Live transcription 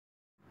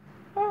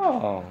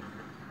Oh,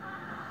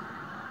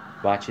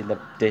 watching the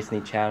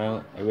Disney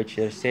Channel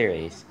original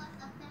series.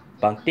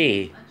 Bunk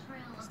D,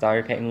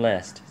 Starry Payton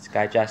List,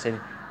 Sky Jackson,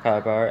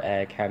 Cover,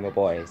 and Camera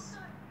Boys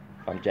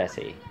from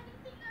Jesse.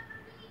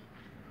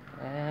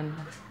 And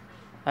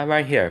I'm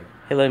right here.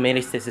 Hello,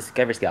 mateys. This is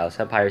Discovery Scouts,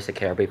 a Pirates of the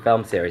Caribbean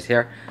film series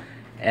here.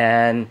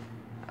 And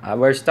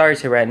we're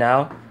starting here right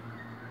now.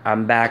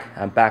 I'm back.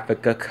 I'm back for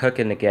good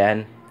cooking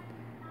again.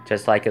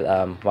 Just like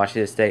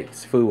Washington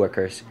State's food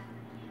workers.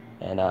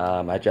 And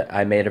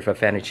I made it for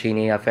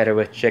fettuccine. I fed it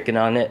with chicken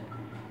on it,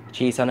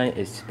 cheese on it.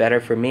 It's better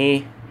for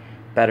me,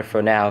 better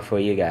for now for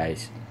you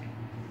guys.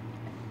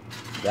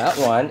 That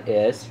one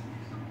is.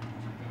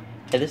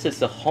 Hey, this is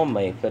the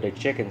homemade for the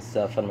chicken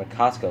stuff from the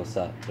Costco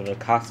stuff, from the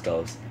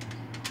Costco's.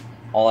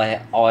 All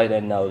I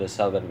didn't know is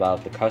something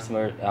about the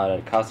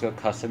Costco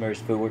customers,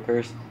 food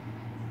workers,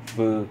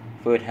 food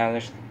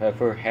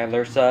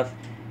handler stuff,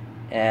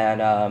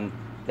 and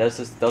those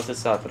are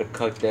stuff for the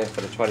cooked in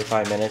for the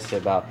 25 minutes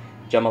about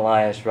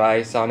Jambalaya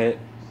Rice on it,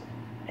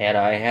 and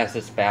it has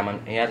this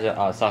spam it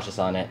has sausages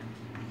on it,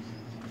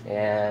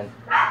 and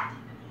I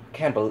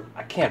can't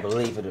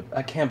believe it.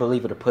 I can't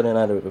believe it to put it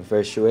under the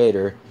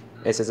refrigerator.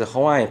 This is a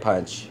Hawaiian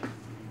punch.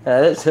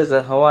 This is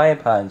a Hawaiian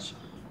punch.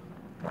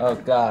 Oh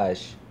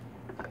gosh.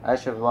 I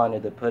should have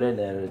wanted to put it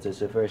in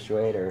as a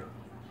refrigerator.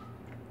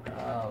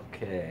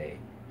 Okay.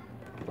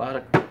 A lot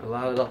of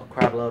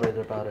crap loaded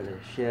about it.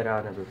 Shit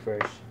on the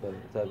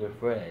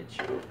fridge.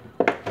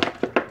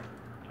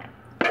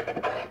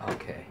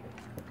 Okay.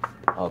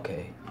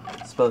 Okay.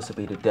 It's supposed to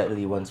be the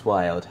deadly ones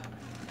wild.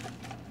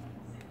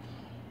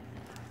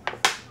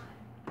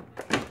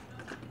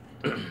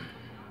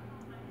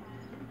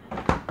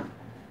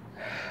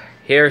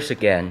 Here's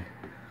again.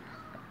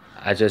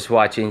 I just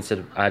watched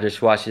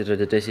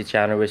the Disney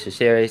Channel with the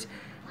series.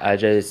 I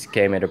just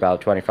came in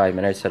about 25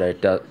 minutes, so I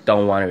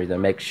don't want to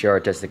make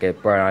sure just to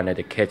get burned on in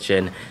the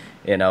kitchen.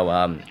 You know,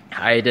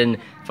 I didn't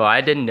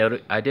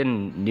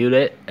knew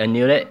it,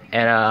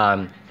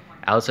 and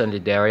also in the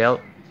Dario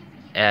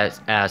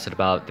asked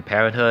about the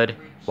Parenthood,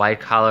 White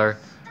Collar,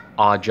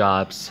 Odd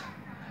Jobs,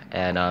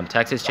 and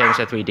Texas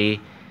Chainsaw 3D,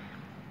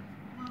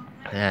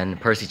 and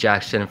Percy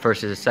Jackson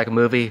versus the second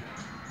movie,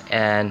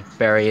 and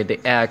Barry the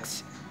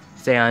X,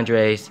 San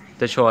Andreas,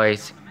 The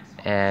Choice,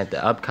 and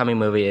the upcoming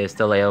movie is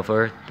The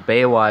Layover, The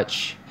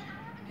Baywatch,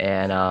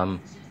 and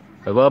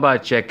The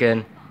Robot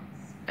Chicken,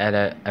 and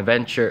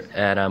Adventure,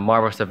 and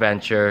Marvel's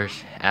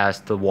Adventures as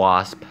the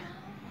Wasp.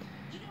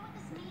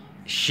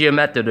 She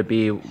meant there to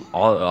be a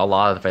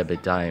lot of it at the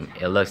time.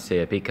 It looks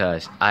to it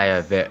because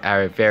I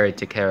very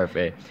take care of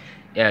it.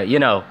 Yeah, you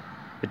know,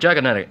 the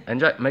Juggernaut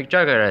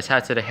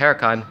has to the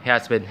haircut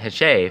has been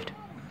shaved.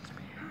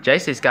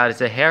 Jesse's got his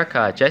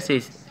haircut.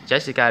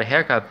 Jesse got a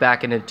haircut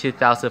back in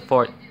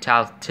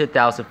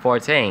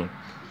 2014.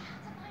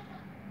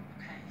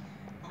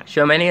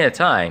 So many at a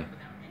time.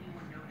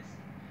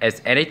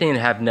 As anything to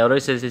have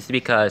noticed is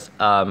because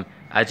I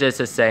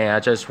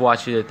just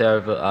watched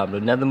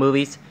another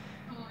movies,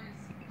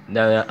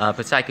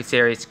 the Psychic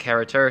series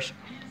characters,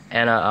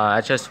 and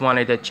I just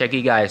wanted to check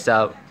you guys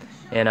out.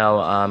 You know,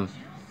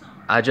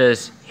 I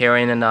just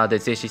hearing in the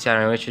Disney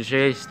Channel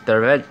series,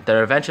 the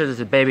Adventures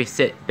of the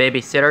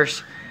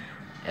Babysitters,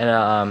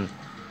 and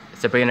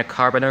Sabrina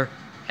Carpenter,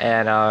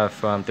 and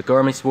from the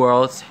Gourmet's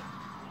World,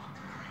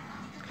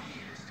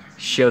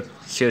 she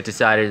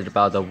decided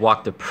about the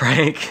walk the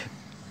prank.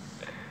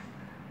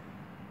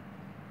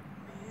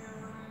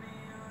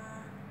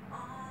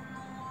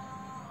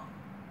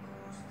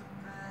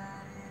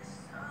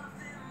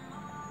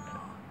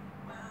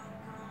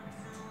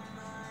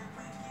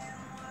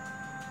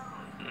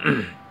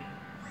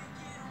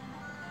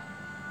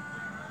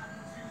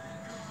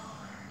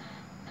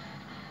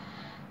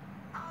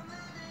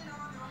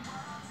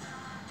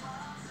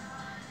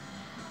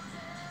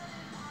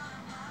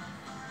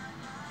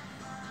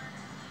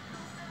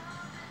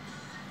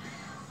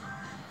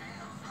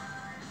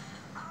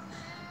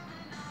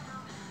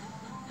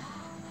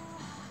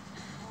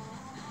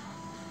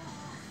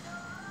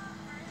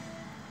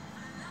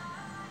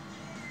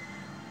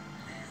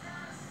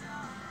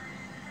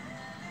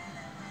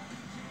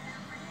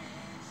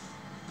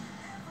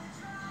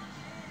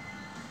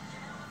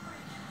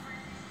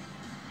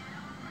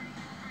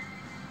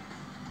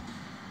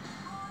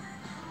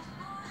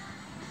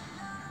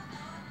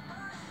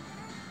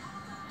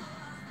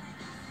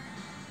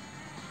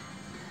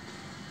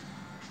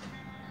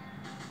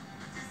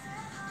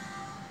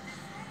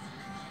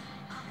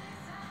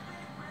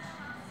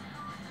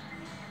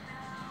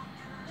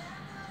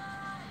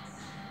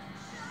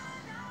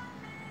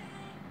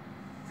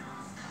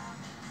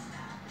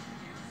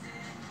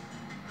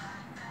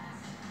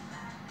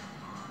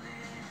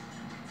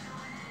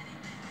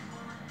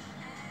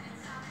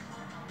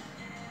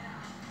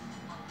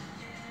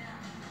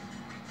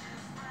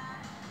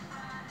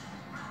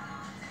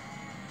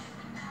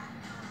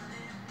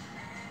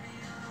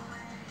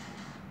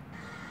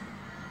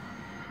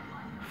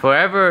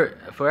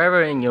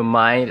 forever in your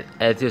mind,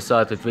 as you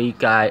saw the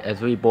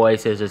three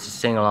boys is just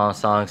sing along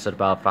songs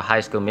about for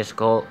High School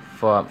Musical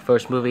for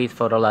first movie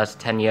for the last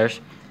 10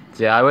 years.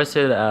 So I was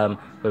at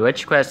the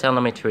Ridgecrest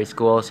Elementary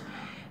Schools,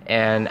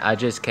 and I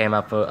just came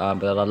up for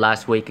the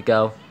last week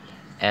ago,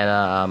 and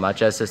I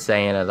just was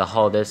saying the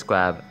whole disc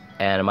grab,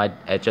 and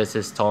it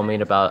just told me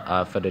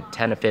about for the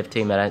 10 to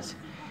 15 minutes,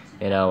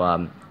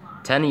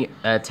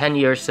 10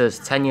 years since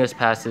 10 years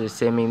past to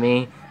see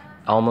me.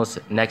 Almost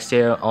next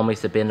year,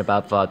 almost been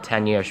about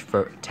 10 years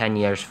for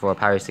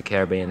Pirates of the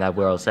Caribbean. That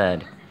world's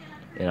end.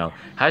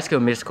 High School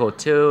Musical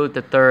 2,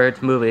 the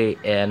third movie,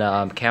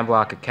 and Camp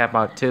Rock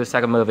 2,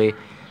 second movie.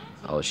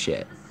 Oh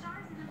shit!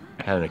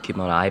 I'm having to keep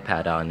my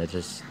iPad on.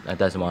 I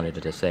doesn't want it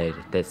to say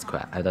this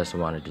crap. I doesn't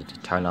want it to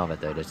turn off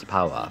there. There's the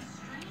power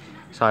off.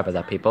 Sorry about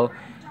that, people.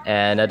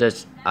 And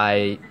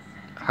I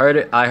heard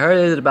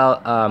it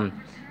about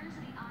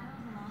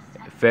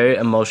very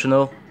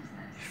emotional,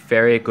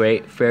 very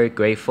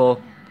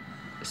grateful,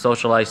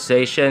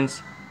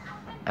 socializations,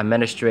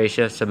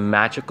 administration, some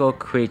magical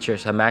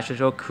creatures, some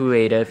magical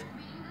creative,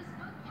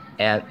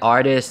 and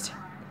artist,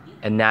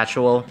 and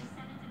natural,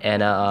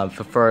 and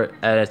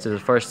it's the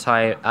first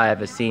time I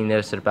ever seen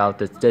this about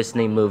the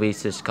Disney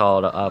movies. It's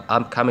called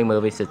upcoming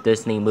movies. The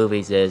Disney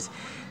movies is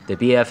the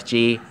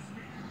BFG,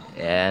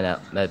 and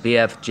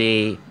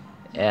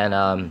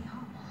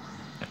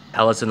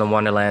Alice in the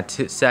Wonderland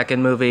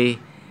second movie,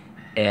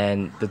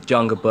 and the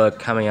Jungle Book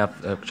coming up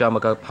for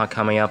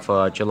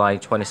July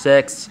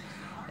 26th,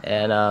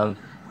 and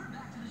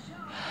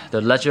the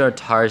Legend of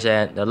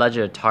Tarzan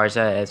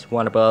is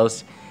one of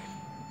those,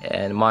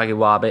 and Marky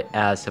Robbie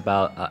as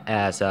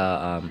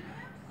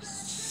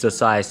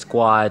Suicide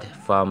Squad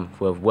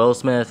with Will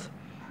Smith,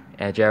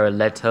 and Jared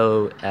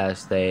Leto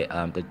as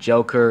the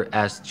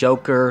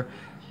Joker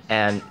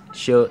and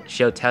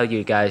she'll tell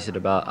you guys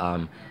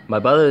about my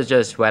brother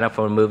just went up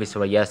for movies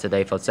for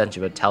yesterday for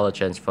Central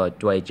Intelligence for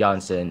Dwayne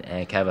Johnson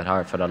and Kevin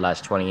Hart for the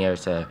last 20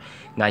 years,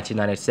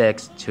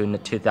 1996 to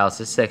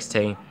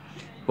 2016.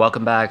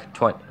 Welcome back,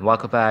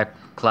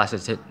 class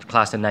of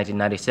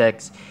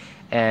 1996,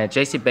 and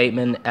J.C.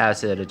 Bateman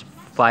as the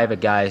five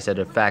guys,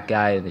 the fat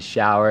guy in the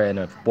shower in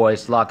the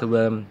boys' locker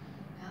room.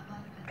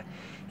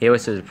 It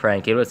was a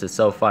prank. It was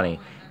so funny.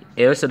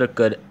 It was a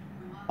good.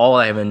 All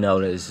I even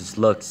noticed is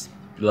the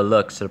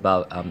looks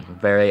about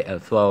very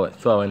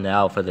throwing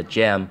out for the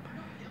gym,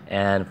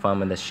 and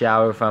from in the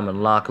shower, from in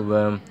the locker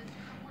room.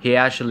 He's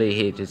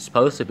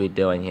supposed to be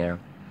doing here,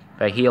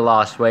 but he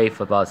lost weight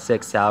for about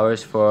 6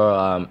 hours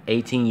for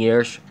 18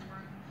 years,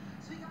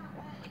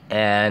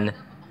 and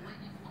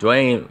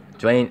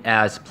Dwayne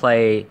as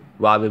play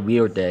Robbie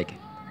Weirdick.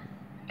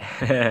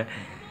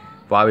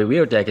 Robbie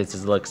Weirdick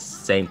just looks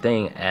same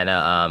thing, and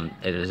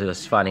it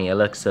was funny. It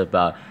looks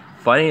about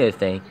funny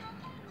thing.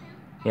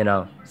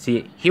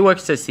 See, he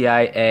works at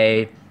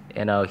CIA.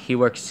 He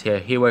works here.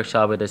 He works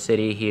out with the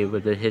city.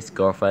 With his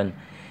girlfriend,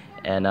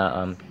 and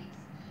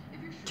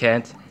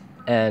Kent.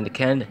 And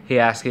Kent, he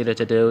asked you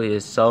to do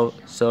is so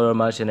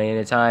much in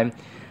any time.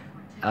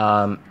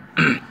 I'm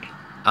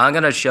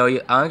gonna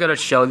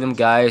show them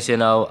guys.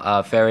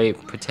 Very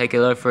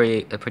particular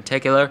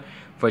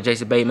for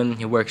Jason Bateman.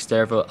 He works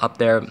there up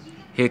there.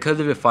 He could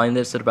have defined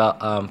this at about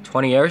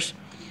 20 years,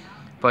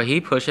 but he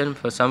pushing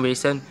for some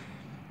reason.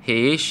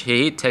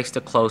 He takes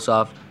the clothes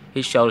off.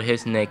 He showed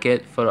his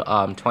naked for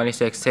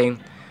 2016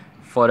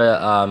 for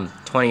the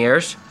 20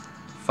 years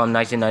from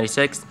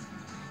 1996.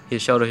 He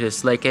showed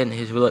his naked.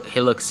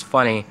 He looks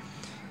funny.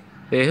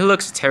 He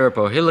looks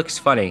terrible. He looks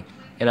funny.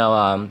 He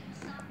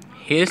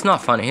is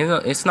not funny.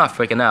 It's not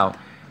freaking out.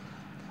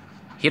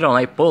 He don't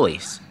like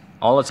bullies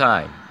all the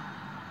time.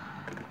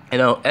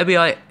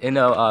 FBI.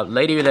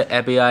 Lady with the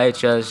FBI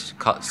just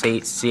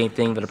seeing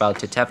things about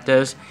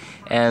detectives.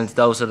 And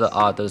those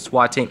are the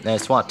SWAT team. The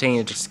SWAT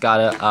team just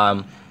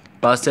got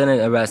busted and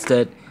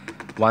arrested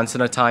once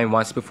in a time,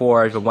 once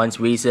before, for one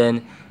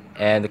reason,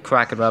 and the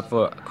crack of the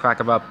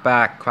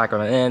back, crack of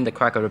the end, the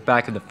crack of the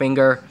back of the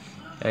finger.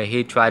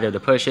 He tried to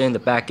push in the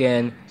back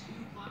end,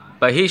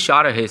 but he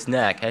shot at his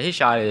neck.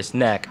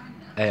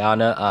 On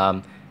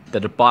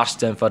the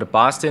Boston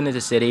is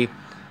the city,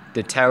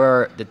 the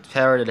terror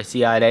of the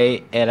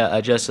CIA,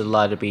 and just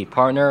allowed to be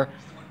partner.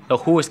 So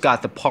who has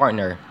got the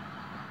partner?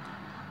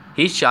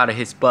 He shot at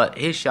his butt.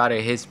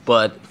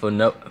 For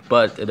no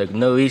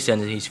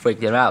reason. He's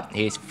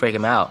freaking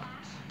him out.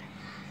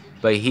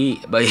 But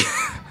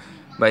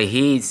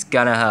he's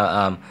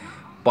gonna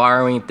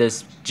borrowing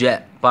this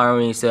jet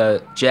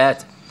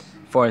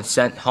for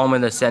sent home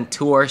in the sent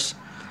tours,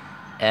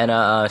 and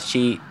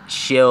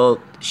she'll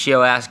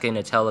asking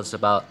to tell us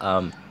about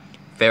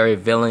very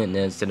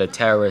villainous and the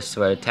terrorists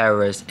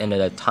in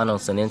the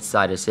tunnels and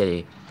inside the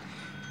city,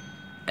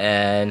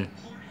 and.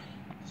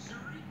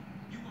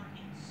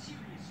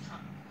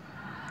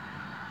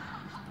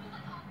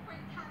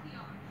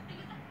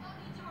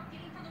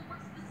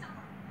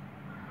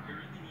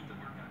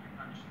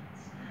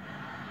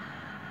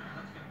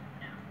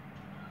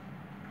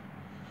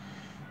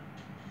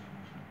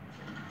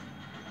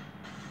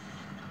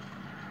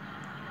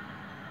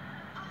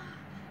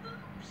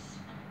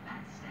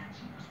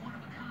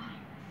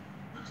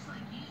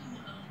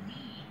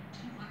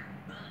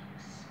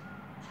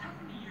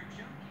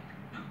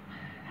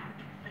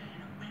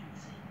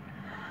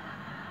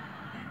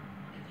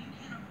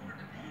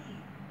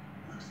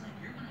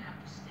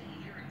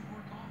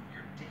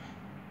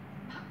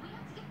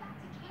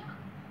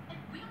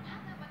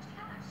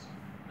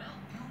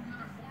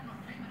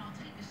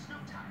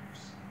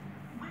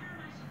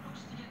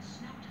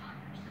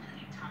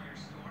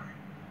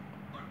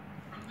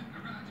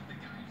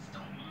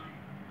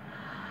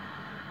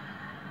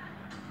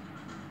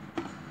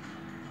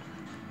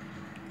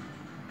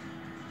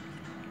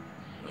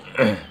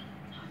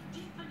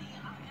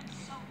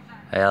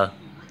 Well,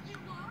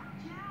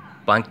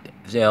 Bunk,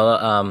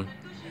 so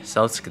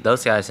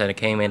those guys that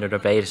came into the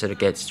base to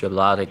get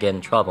Jambalaya get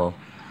in trouble,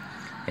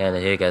 and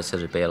he gets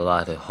to be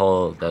alive. The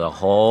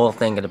whole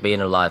thing gonna be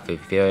in alive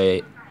if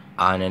very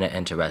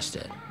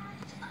uninterested.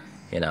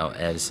 And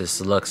it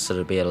just looks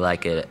to be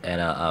like it,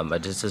 and I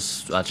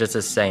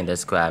just saying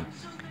this crap.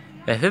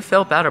 It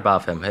felt bad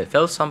about him. It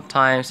feels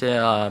sometimes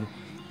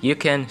you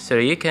can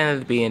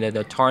be in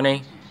the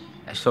tourney.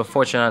 So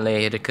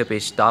fortunately, it could be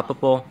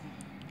stoppable.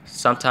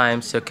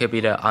 Sometimes it could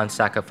be the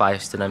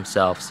unsacrificed to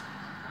themselves.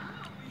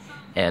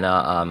 And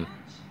I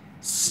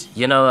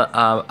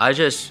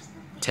just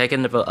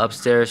taken the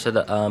upstairs to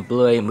the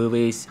Blu-ray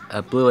movies.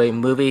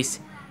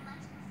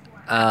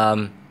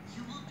 I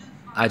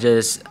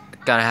just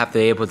gotta have to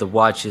be able to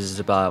watch this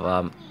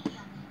about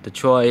the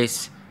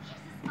choice.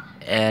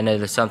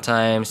 And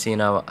sometimes, we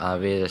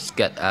just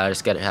get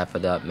to have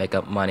to make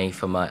up money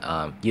for my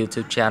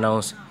YouTube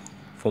channels,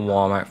 from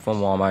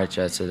Walmart,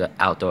 just the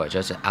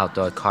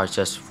outdoor cars,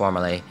 just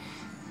formally,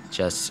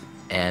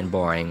 and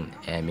boring,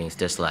 and means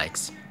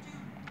dislikes.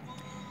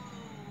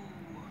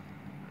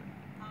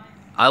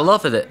 I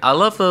love it. I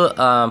love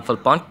for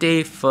Bunk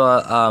D,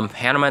 for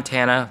Hannah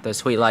Montana, The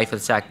Sweet Life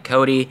of Zach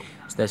Cody,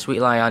 The Sweet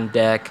Life on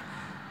Deck,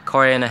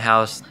 Corey in the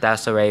House,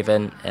 That's the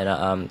Raven,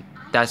 and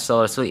That's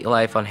the Sweet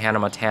Life on Hannah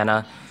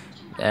Montana,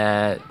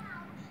 The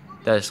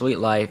Sweet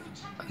Life,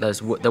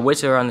 The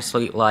Wizard on the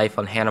Sweet Life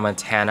on Hannah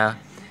Montana,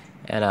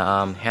 and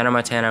Hannah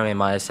Montana in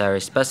my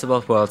series Festival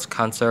of Worlds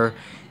concert,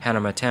 Hannah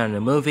Montana the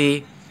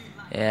movie,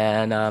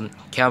 and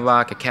Camp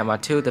Rock and Camp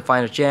Rock 2, The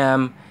Final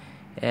Jam,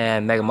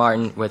 and Megan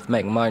Martin,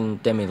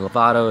 Demi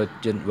Lovato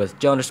with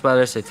Jonas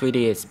Brothers, The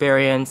 3D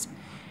Experience,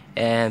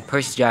 and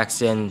Percy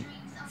Jackson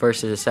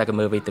versus the second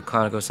movie, The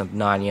Chronicles of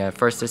Narnia.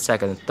 First, the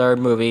second, and third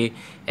movie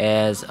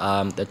is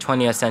the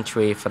 20th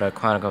century for the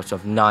Chronicles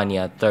of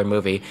Narnia. Third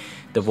movie,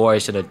 The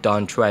Voyage of the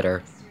Dawn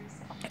Treader.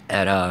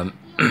 And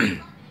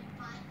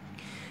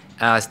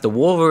as the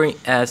Wolverine,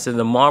 as in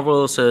the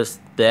Marvels, the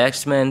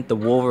X-Men, the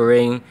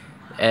Wolverine,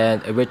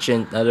 and the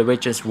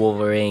Origins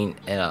Wolverine,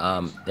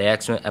 and the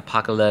X-Men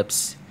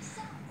Apocalypse.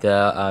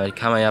 The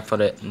coming up for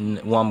the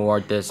one more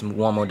this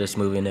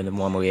movie and then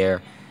one more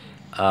year.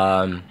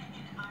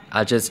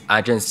 I just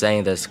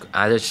saying this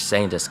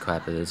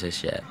crap. This is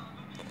shit.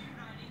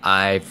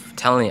 I'm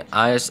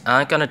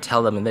gonna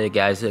tell them, and the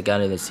guys that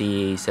got into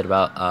the CE said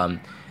about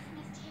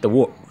the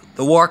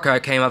war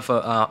card came up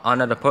for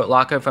Honor the Port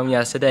Locker from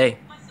yesterday.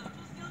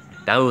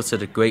 That was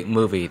a great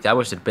movie. That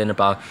was been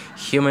about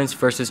humans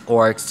versus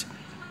orcs.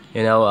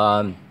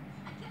 During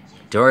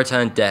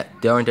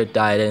the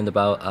diet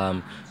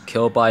about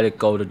killed by the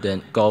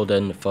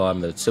golden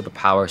from the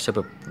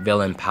super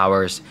villain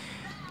powers.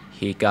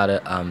 He got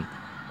a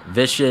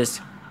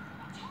vicious,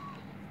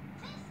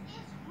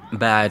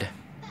 bad,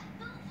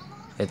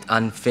 and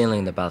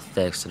unfeeling about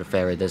things to the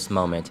fairy this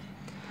moment.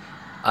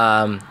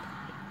 About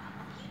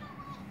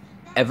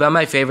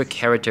my favorite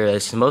character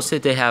is mostly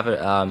they have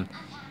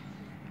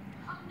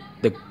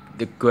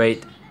the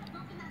great.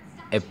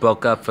 It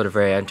broke up for the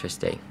very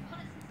interesting.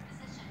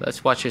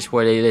 Let's watch this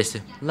where they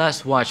listen.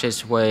 Let's watch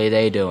this what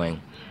they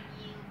doing.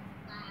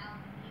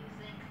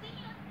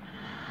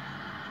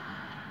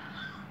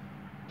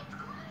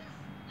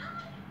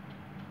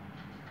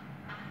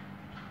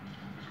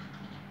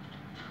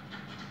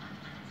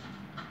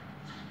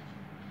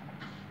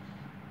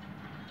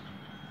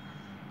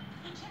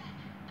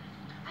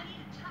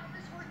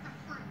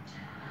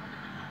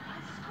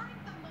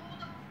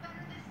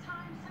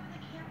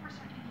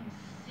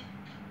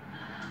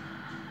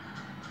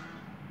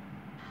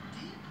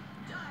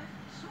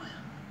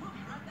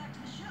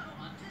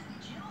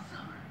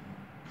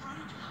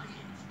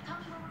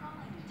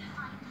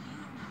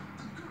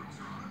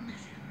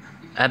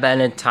 I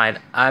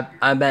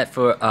bet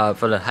for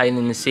the hide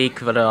and seek,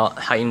 for the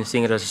hide and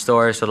seek of the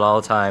stores for all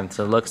the time.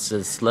 So it looks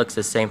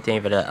the same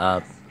thing for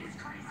the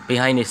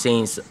behind the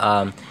scenes.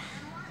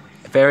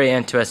 Very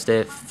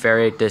interested,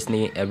 very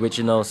Disney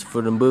originals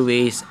for the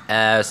movies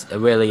as it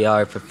really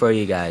are for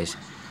you guys.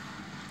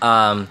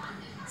 So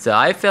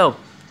I feel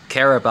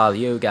care about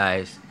you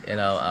guys.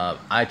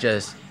 I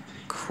just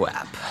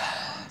crap.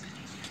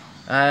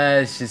 I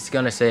was just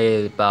gonna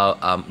say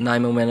about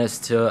 9 more minutes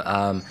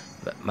to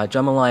my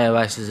Jambalaya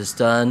Rice is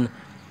done.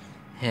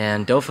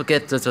 And don't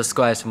forget to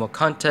subscribe for more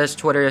contests,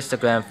 Twitter,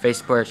 Instagram,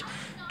 Facebook,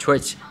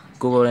 Twitch,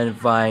 Google and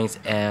Vines,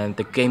 and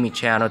the gaming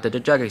channel, the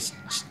Druggy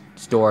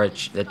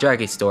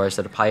Stores,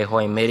 the Pie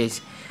Hoy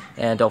Mateys.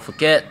 And don't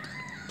forget,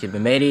 keep it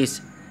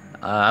mateys.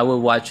 I will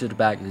watch you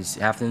back this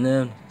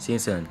afternoon. See you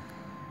soon.